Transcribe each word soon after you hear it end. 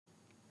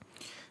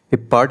a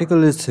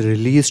particle is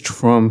released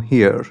from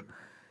here,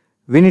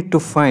 we need to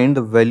find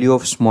the value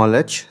of small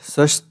h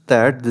such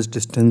that this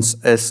distance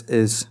s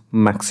is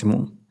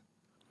maximum.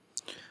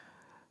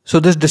 So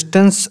this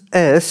distance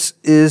s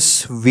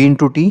is v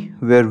into t,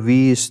 where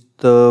v is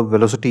the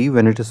velocity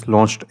when it is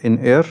launched in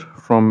air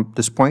from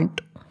this point.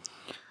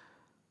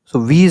 So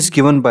v is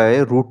given by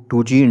root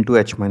 2g into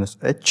h minus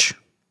h,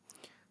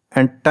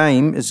 and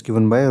time is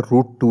given by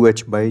root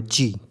 2h by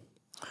g.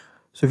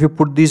 So if you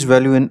put these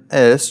value in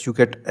s, you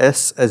get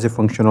s as a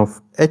function of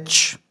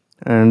h,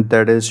 and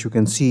that is, you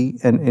can see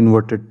an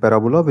inverted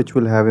parabola which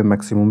will have a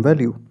maximum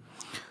value.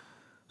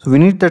 So we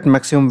need that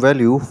maximum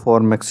value for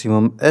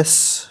maximum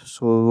s.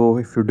 So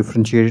if you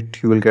differentiate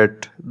it, you will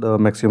get the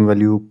maximum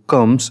value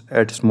comes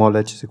at small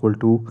h is equal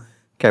to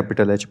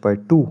capital H by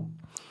 2.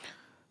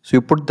 So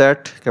you put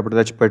that capital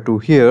H by 2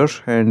 here,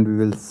 and we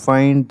will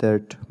find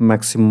that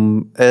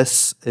maximum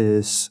s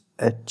is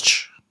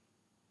h.